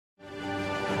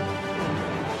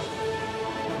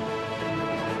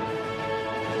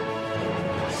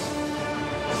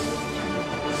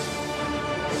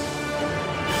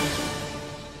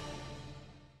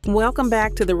Welcome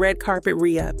back to the Red Carpet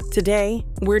Re-Up. Today,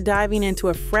 we're diving into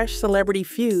a fresh celebrity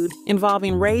feud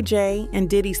involving Ray J and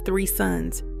Diddy's three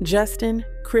sons, Justin,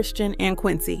 Christian, and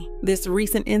Quincy. This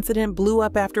recent incident blew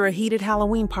up after a heated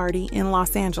Halloween party in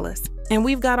Los Angeles, and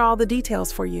we've got all the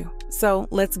details for you. So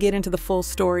let's get into the full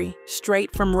story,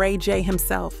 straight from Ray J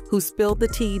himself, who spilled the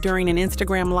tea during an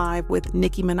Instagram Live with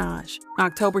Nicki Minaj,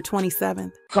 October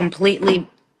 27th. Completely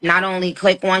not only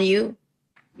click on you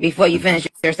before you finish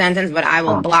your sentence, but I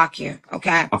will block you,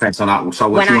 okay? Okay, so what you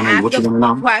want to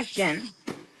know? Question,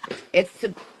 it's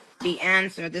to be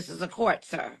answered. This is a court,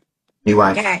 sir. You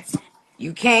right. Okay.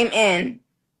 You came in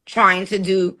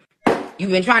you've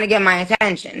been trying to get my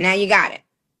attention. Now you got it.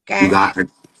 Okay? You got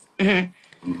it.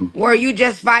 Were you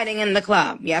just fighting in the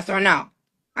club? Yes or no?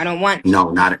 I don't want...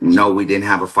 No, we didn't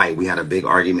have a fight. We had a big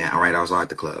argument right outside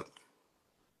the club.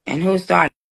 And who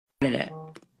started it?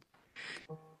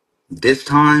 This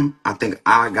time, I think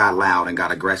I got loud and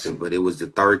got aggressive, but it was the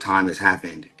third time it's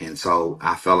happened. And so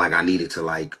I felt like I needed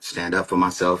to stand up for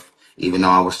myself. Even though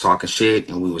I was talking shit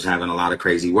and we was having a lot of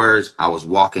crazy words, I was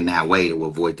walking that way to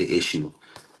avoid the issue. You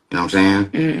know what I'm saying?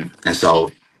 And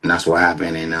that's what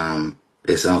happened. And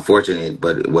it's unfortunate,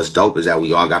 but what's dope is that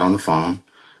we all got on the phone.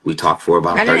 We talked for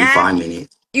about 35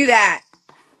 minutes. You that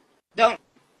don't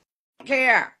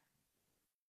care.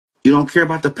 You don't care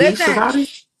about the piece about it?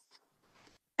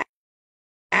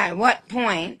 At what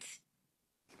point?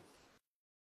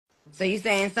 So you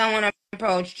saying someone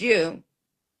approached you?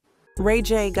 Ray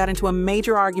J got into a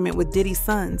major argument with Diddy's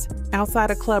sons outside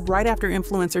a club right after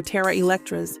influencer Terra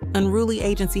Electra's unruly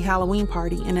agency Halloween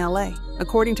party in LA.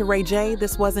 According to Ray J,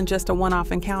 this wasn't just a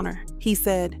one-off encounter. He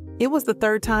said, "It was the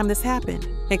third time this happened,"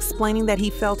 explaining that he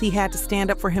felt he had to stand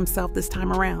up for himself this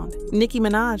time around. Nicki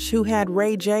Minaj, who had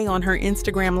Ray J on her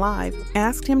Instagram Live,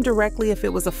 asked him directly if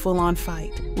it was a full-on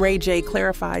fight. Ray J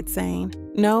clarified, saying,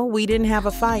 "No, we didn't have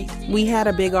a fight. We had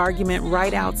a big argument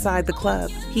right outside the club."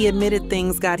 He admitted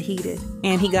things got heated,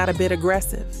 and he got a bit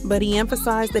aggressive, but he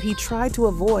emphasized that he tried to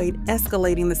avoid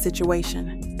escalating the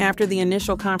situation. After the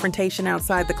initial confrontation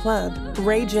outside the club,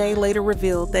 Ray J later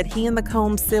revealed that he and the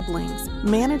Combs siblings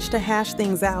managed to hash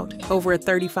things out over a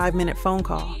 35-minute phone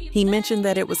call. He mentioned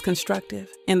that it was constructive,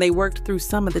 and they worked through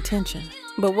some of the tension.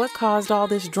 But what caused all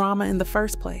this drama in the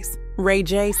first place? Ray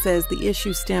J says the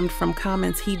issue stemmed from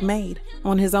comments he'd made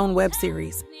on his own web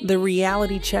series, The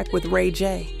Reality Check with Ray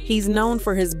J. He's known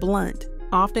for his blunt,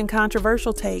 often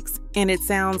controversial takes, and it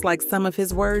sounds like some of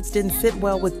his words didn't sit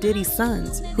well with Diddy's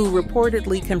sons, who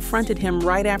reportedly confronted him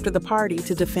right after the party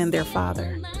to defend their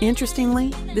father.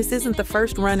 Interestingly, this isn't the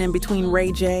first run-in between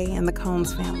Ray J and the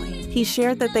Combs family. He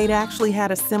shared that they'd actually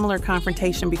had a similar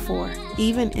confrontation before,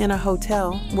 even in a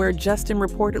hotel where Justin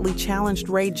reportedly challenged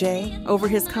Ray J over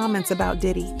his comments about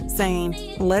Diddy, saying,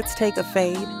 "Let's take a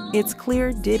fade." It's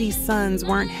clear Diddy's sons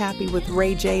weren't happy with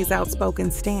Ray J's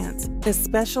outspoken stance,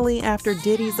 especially after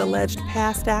Diddy's alleged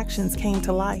past actions came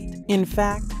to light. In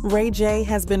fact, Ray J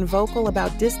has been vocal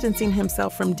about distancing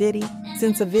himself from Diddy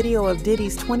since a video of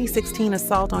Diddy's 2016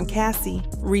 assault on Cassie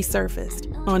resurfaced.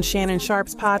 On Shannon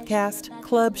Sharpe's podcast,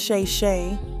 Club Shay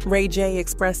Shay, Ray J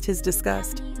expressed his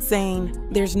disgust, saying,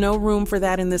 "There's no room for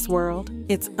that in this world.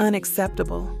 It's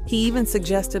unacceptable." He even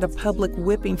suggested a public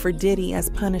whipping for Diddy as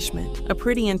punishment, a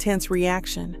pretty intense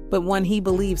reaction, but one he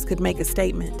believes could make a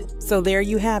statement. So there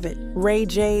you have it, Ray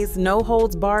J's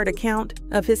no-holds-barred account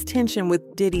of his tension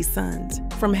with Diddy's sons.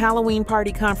 From Halloween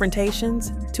party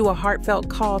confrontations to a heartfelt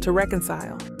call to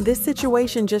reconcile. This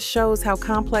situation just shows how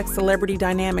complex celebrity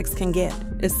dynamics can get,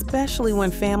 especially when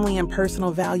family and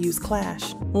personal values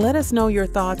clash. Let us know your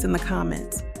thoughts in the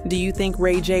comments. Do you think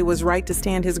Ray J was right to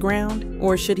stand his ground,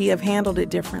 or should he have handled it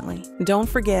differently? Don't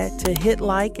forget to hit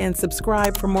like and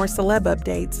subscribe for more celeb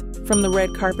updates from the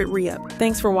Red Carpet Re-Up.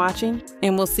 Thanks for watching,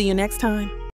 and we'll see you next time.